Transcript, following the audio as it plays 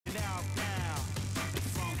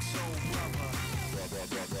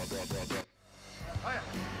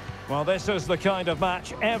Well, this is the kind of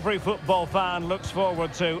match every football fan looks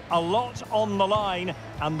forward to. A lot on the line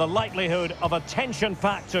and the likelihood of a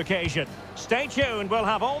tension-packed occasion. Stay tuned, we'll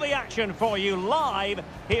have all the action for you live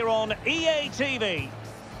here on EA TV.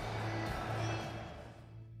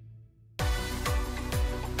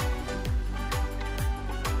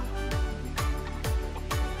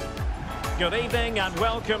 Good evening and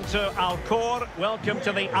welcome to Alcor. Welcome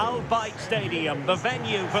to the Al Bayt Stadium, the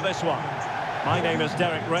venue for this one. My name is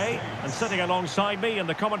Derek Ray, and sitting alongside me in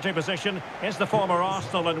the commentary position is the former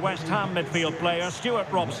Arsenal and West Ham midfield player Stuart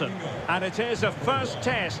Robson. And it is a first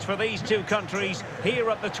test for these two countries here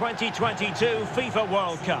at the 2022 FIFA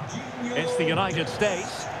World Cup. It's the United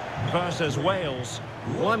States versus Wales.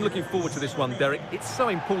 Well, I'm looking forward to this one, Derek. It's so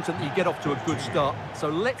important that you get off to a good start. So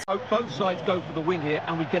let's hope both sides go for the win here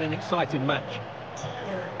and we get an exciting match.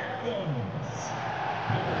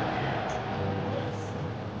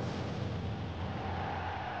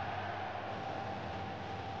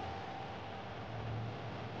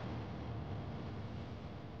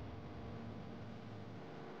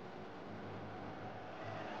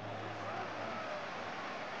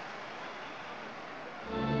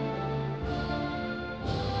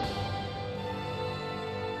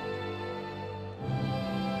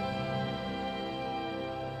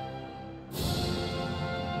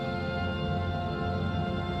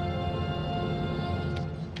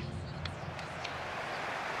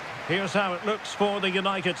 Here's how it looks for the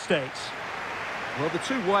United States. Well, the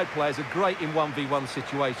two wide players are great in 1v1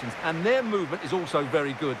 situations, and their movement is also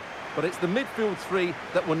very good. But it's the midfield three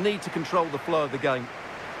that will need to control the flow of the game.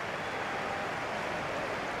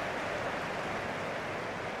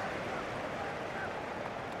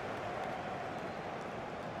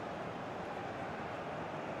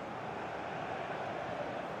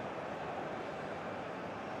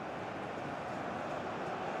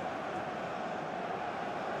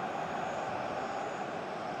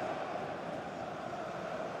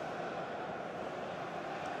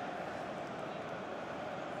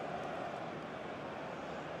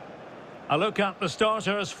 A look at the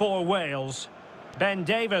starters for Wales. Ben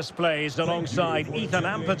Davies plays alongside Ethan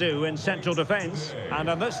Ampadu in central defence. And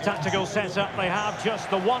in this tactical setup, they have just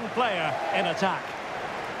the one player in attack.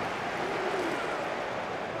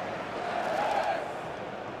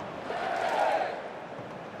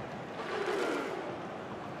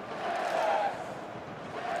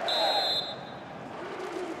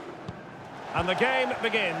 And the game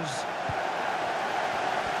begins.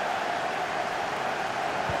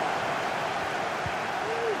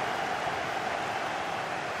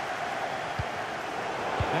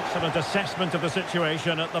 Excellent assessment of the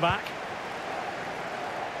situation at the back.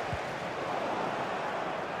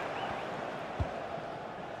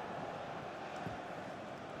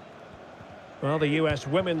 Well, the US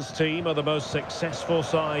women's team are the most successful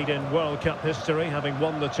side in World Cup history, having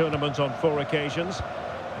won the tournament on 4 occasions.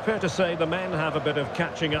 Fair to say the men have a bit of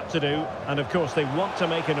catching up to do, and of course they want to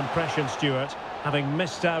make an impression, Stuart, having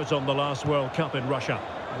missed out on the last World Cup in Russia.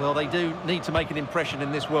 Well, they do need to make an impression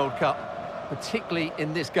in this World Cup, particularly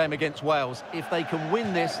in this game against Wales. If they can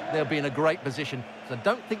win this, they'll be in a great position. So I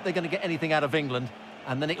don't think they're going to get anything out of England.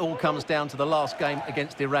 And then it all comes down to the last game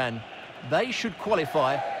against Iran. They should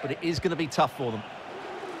qualify, but it is going to be tough for them.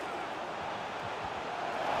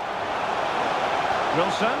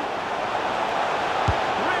 Wilson.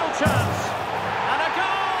 Real chance. And a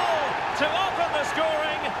goal to open the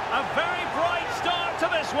scoring. A very bright start to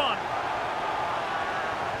this one.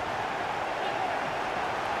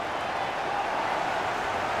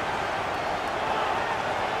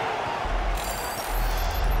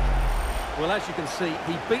 Well, as you can see,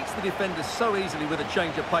 he beats the defender so easily with a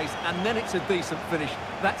change of pace, and then it's a decent finish.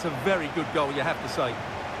 That's a very good goal, you have to say.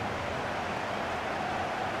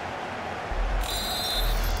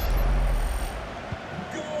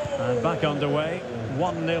 And back underway,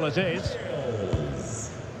 1-0 it is.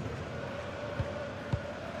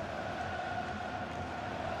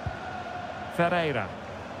 Ferreira.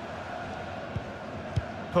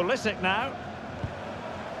 Pulisic now.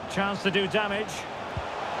 Chance to do damage.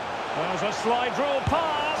 There's a slide rule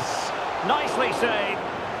pass. Nicely saved.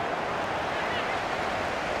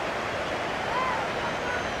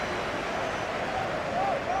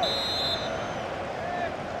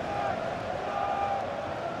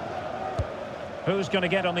 Who's going to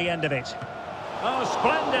get on the end of it? Oh,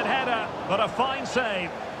 splendid header, but a fine save.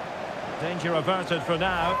 Danger averted for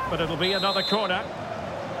now, but it'll be another corner.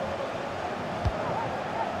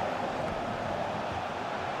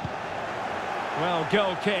 Well,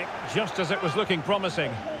 goal kick, just as it was looking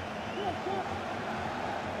promising.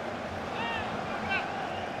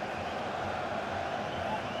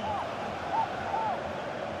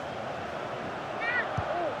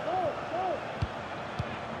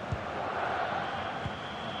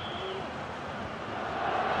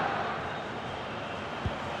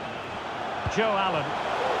 Joe Allen.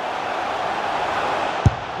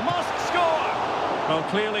 Must score! Well,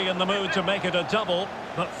 clearly in the mood to make it a double,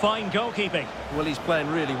 but fine goalkeeping. Well, he's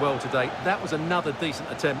playing really well today. That was another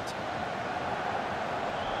decent attempt.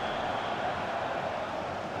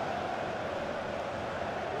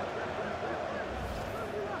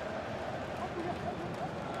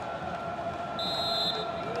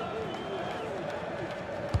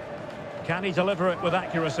 Can he deliver it with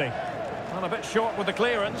accuracy? Well, a bit short with the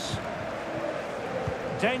clearance.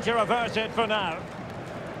 Danger averted for now.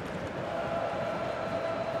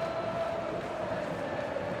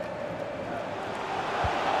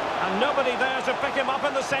 And nobody there to pick him up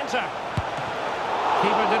in the centre.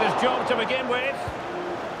 Keeper did his job to begin with.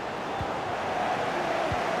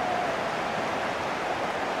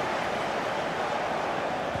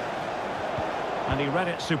 And he read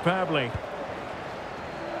it superbly.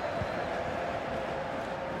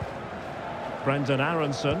 Brendan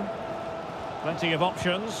Aronson. Plenty of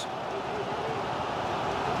options.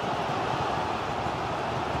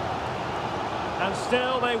 And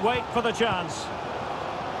still they wait for the chance.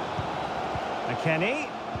 McKennie.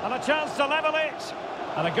 And a chance to level it.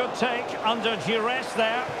 And a good take under duress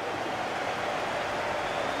there.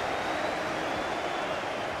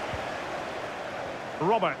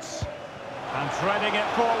 Roberts. And threading it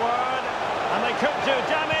forward. And they could do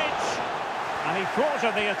damage. And he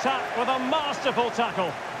thwarted the attack with a masterful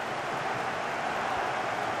tackle.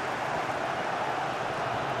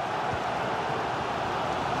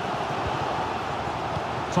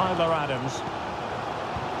 Tyler Adams.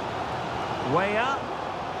 Way up.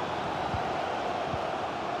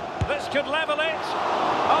 This could level it.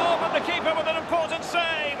 Oh, but the keeper with an important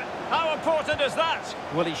save. How important is that?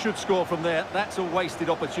 Well, he should score from there. That's a wasted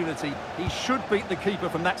opportunity. He should beat the keeper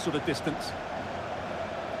from that sort of distance.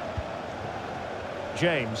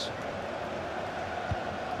 James.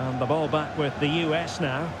 And the ball back with the US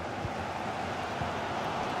now.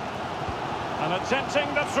 And attempting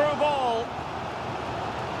the through ball.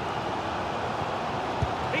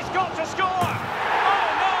 He's got to score! Oh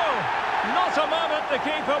no! Not a moment the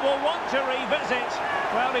keeper will want to revisit.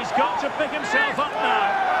 Well, he's got to pick himself up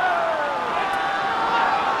now.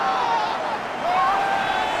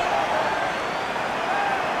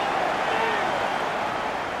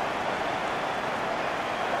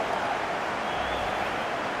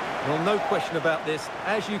 Well, no question about this.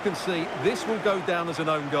 As you can see, this will go down as an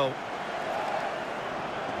own goal.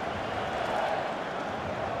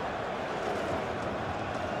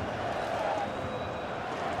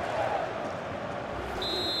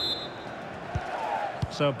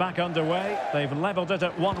 So back underway. They've levelled it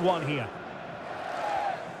at 1-1 here.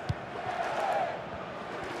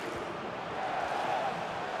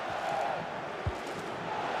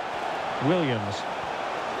 Williams.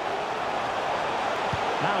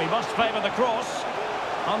 Now he must favour the cross.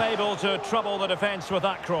 Unable to trouble the defence with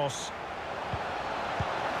that cross.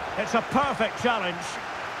 It's a perfect challenge.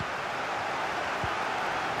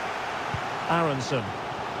 Aronson.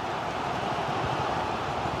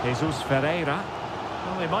 Jesus Ferreira.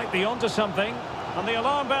 Well, they might be onto something. And the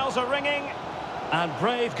alarm bells are ringing. And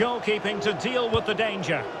brave goalkeeping to deal with the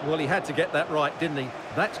danger. Well, he had to get that right, didn't he?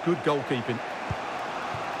 That's good goalkeeping.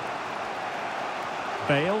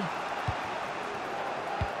 Bale.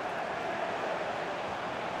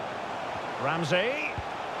 Ramsey.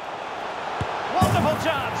 Wonderful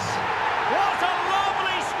chance. What a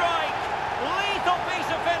lovely strike. Lethal piece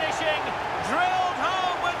of finishing. Drilled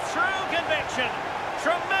home with true conviction.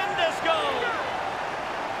 Tremendous goal.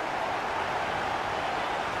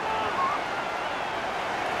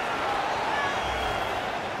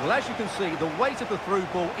 Well, as you can see, the weight of the through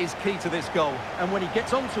ball is key to this goal. And when he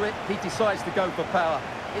gets onto it, he decides to go for power.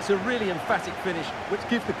 It's a really emphatic finish, which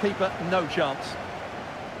gives the keeper no chance.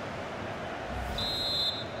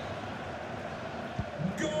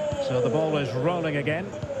 So the ball is rolling again.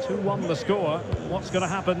 2-1 the score. What's going to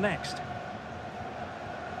happen next?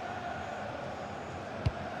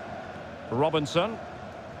 Robinson.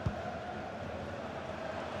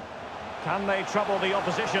 Can they trouble the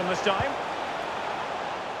opposition this time?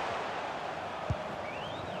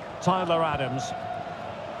 Tyler Adams.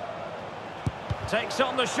 Takes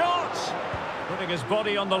on the shot. Putting his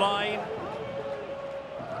body on the line.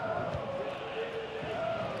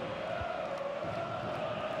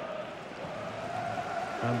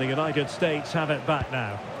 And the United States have it back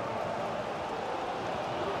now.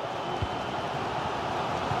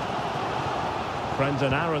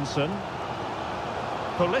 Brendan Aronson.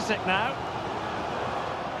 Pulisic now.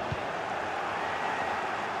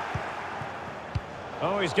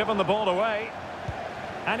 Oh, he's given the ball away.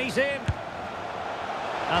 And he's in.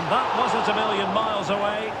 And that wasn't a million miles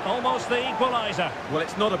away, almost the equaliser. Well,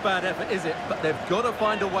 it's not a bad effort, is it? But they've got to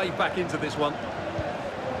find a way back into this one.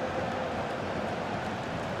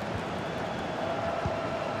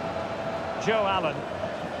 Joe Allen.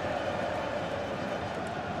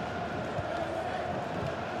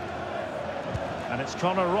 And it's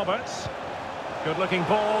Connor Roberts. Good-looking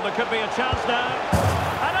ball, there could be a chance now.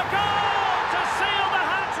 And a goal to seal the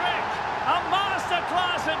hat-trick! A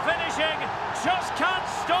masterclass in finishing, just can't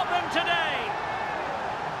stop him today.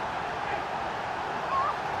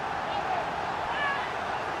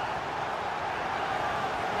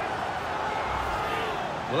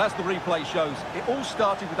 Well, as the replay shows, it all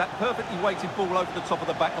started with that perfectly weighted ball over the top of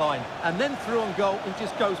the back line. And then through on goal, he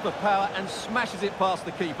just goes for power and smashes it past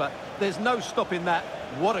the keeper. There's no stopping that.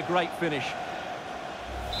 What a great finish.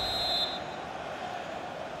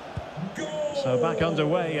 So back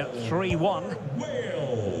underway at 3-1.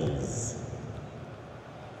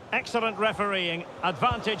 Excellent refereeing,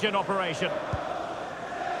 advantage in operation.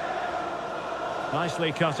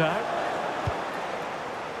 Nicely cut out.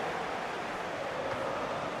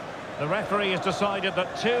 The referee has decided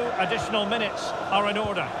that 2 additional minutes are in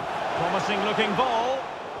order. Promising looking ball.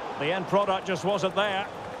 The end product just wasn't there.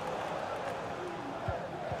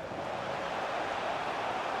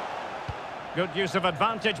 Good use of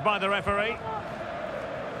advantage by the referee.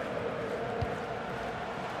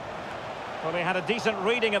 Well, he had a decent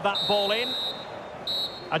reading of that ball in.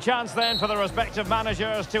 A chance then for the respective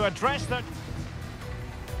managers to address the...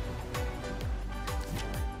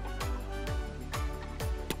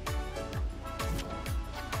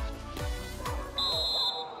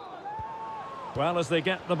 Well, as they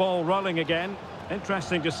get the ball rolling again,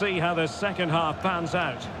 interesting to see how the second half pans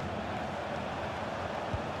out.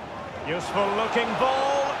 Useful looking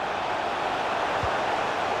ball.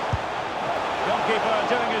 Goalkeeper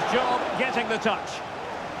doing his job, getting the touch.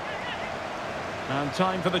 And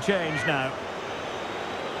time for the change now.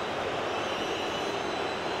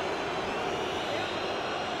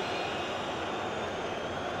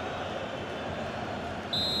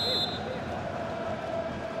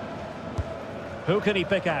 Who can he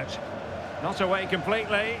pick out? Not away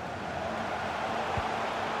completely.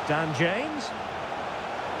 Dan James.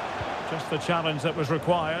 Just the challenge that was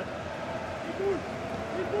required.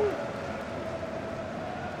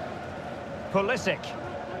 Pulisic.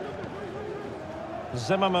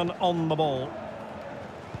 Zimmerman on the ball.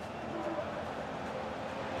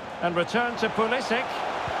 And return to Pulisic.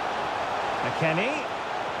 McKennie.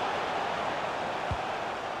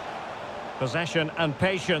 Possession and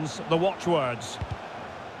patience, the watchwords.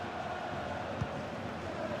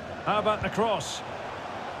 How about the cross?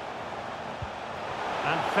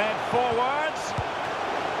 And fed forwards.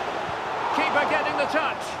 Keeper getting the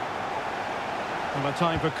touch. And a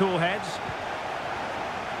time for cool heads.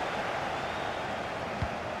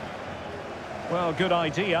 Well, good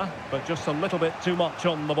idea, but just a little bit too much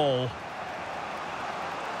on the ball.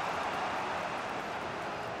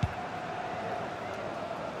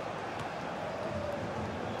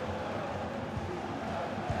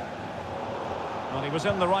 Well, he was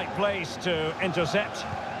in the right place to intercept.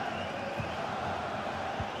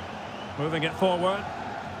 Moving it forward.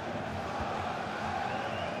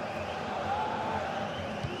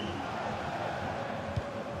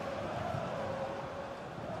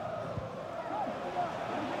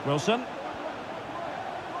 Wilson.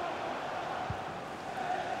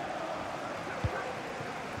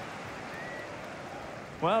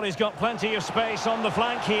 Well, he's got plenty of space on the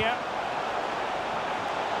flank here.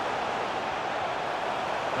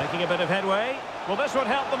 Making a bit of headway. Well, this would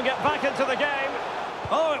help them get back into the game.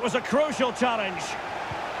 Oh, it was a crucial challenge.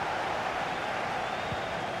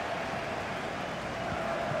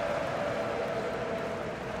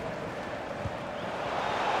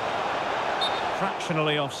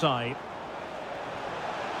 Fractionally offside.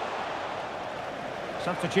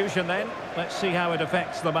 Substitution then. Let's see how it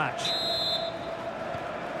affects the match.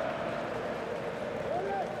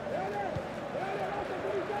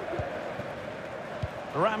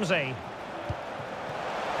 Ramsey.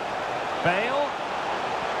 Bale.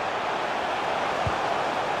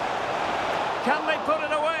 Can they put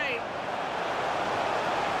it away?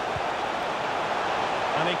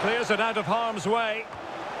 And he clears it out of harm's way.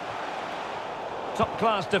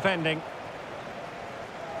 Top-class defending.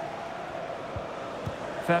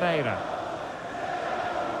 Ferreira.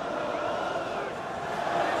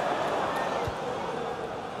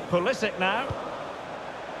 Pulisic now.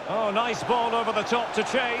 Oh, nice ball over the top to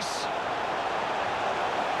chase.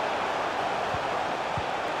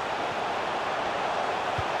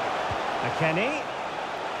 McKennie.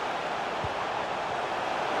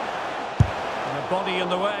 And a Body in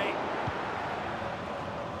the way.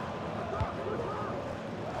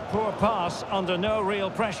 Poor pass under no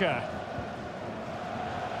real pressure.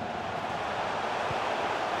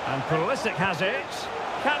 And Pulisic has it.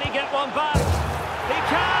 Can he get one back? He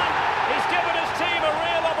can! He's given his team a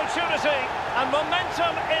real opportunity, and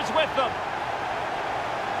momentum is with them.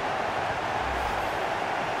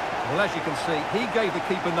 Well, as you can see, he gave the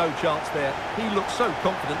keeper no chance there. He looked so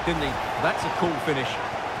confident, didn't he? That's a cool finish.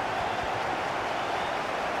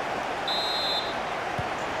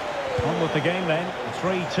 On with the game then,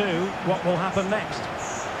 3-2. What will happen next?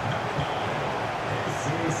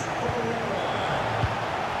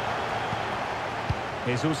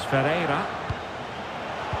 Jesus Ferreira.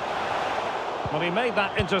 Well, he made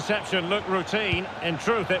that interception look routine. In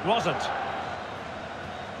truth, it wasn't.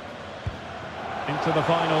 Into the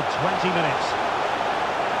final 20 minutes.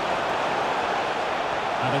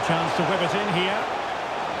 And a chance to whip it in here.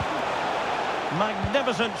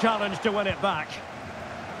 Magnificent challenge to win it back.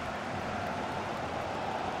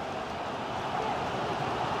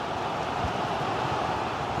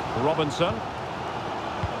 Robinson.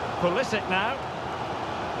 Pulisic now.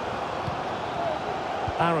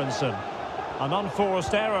 Aronson. An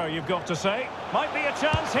unforced error, you've got to say. Might be a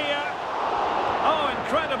chance here. Oh,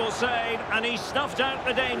 incredible save, and he snuffed out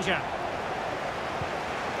the danger.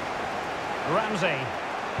 Ramsey.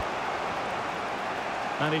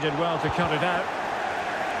 And he did well to cut it out.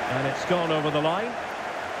 And it's gone over the line.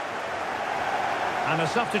 And a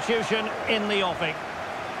substitution in the offing.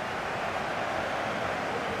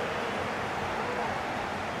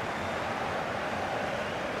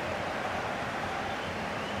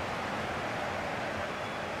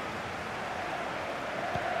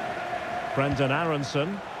 Brendan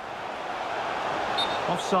Aronson.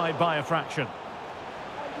 Offside by a fraction.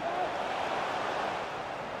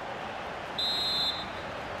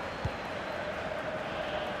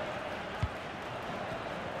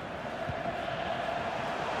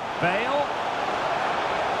 Bale.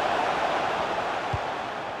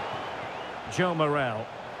 Joe Morel.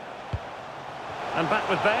 And back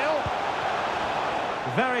with Bale.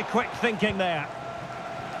 Very quick thinking there.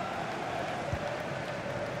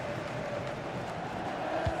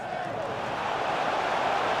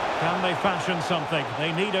 Can they fashion something?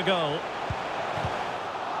 They need a goal.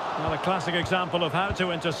 Well, a classic example of how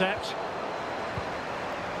to intercept.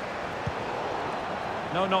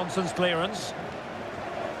 No nonsense clearance.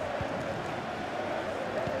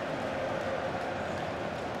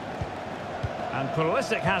 And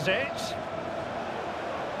Pulisic has it.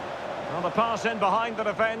 Well, the pass in behind the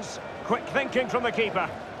defence. Quick thinking from the keeper.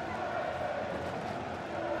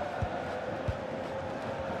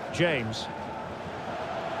 James.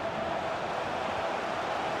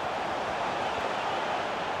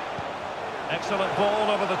 Excellent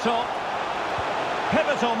ball over the top.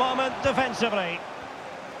 Pivotal moment defensively.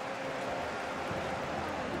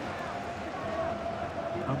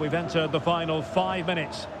 And we've entered the final 5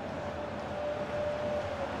 minutes.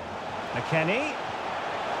 McKennie.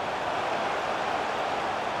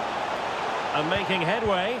 And making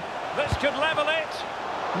headway. This could level it.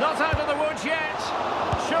 Not out of the woods yet.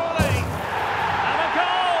 Surely. And a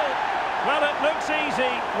goal! Well, it looks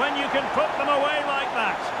easy when you can put them away like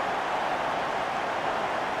that.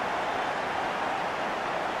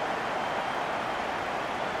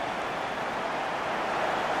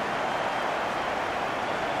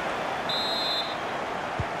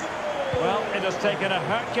 Well, it has taken a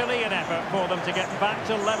Herculean effort for them to get back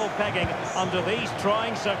to level pegging under these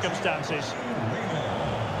trying circumstances.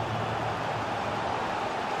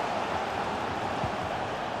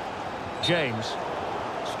 James.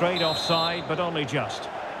 Straight offside, but only just.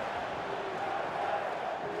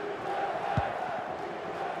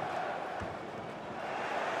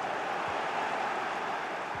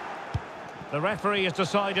 The referee has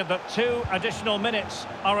decided that 2 additional minutes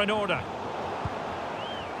are in order.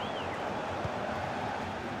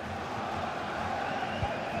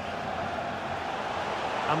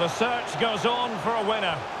 And the search goes on for a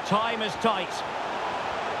winner. Time is tight.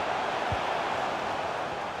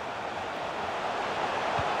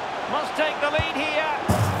 Must take the lead here.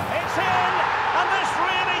 It's in! And this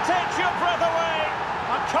really takes your breath away.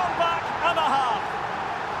 A comeback and a half.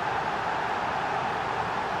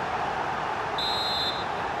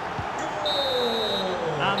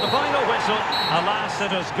 And the final whistle. Alas,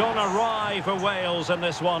 it has gone awry for Wales in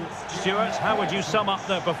this one. Stuart, how would you sum up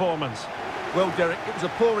their performance? Well, Derek, it was a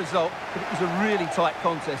poor result, but it was a really tight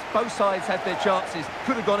contest. Both sides had their chances,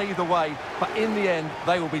 could have gone either way, but in the end,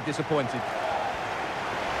 they will be disappointed.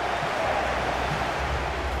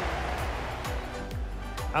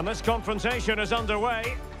 And this confrontation is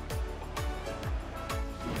underway.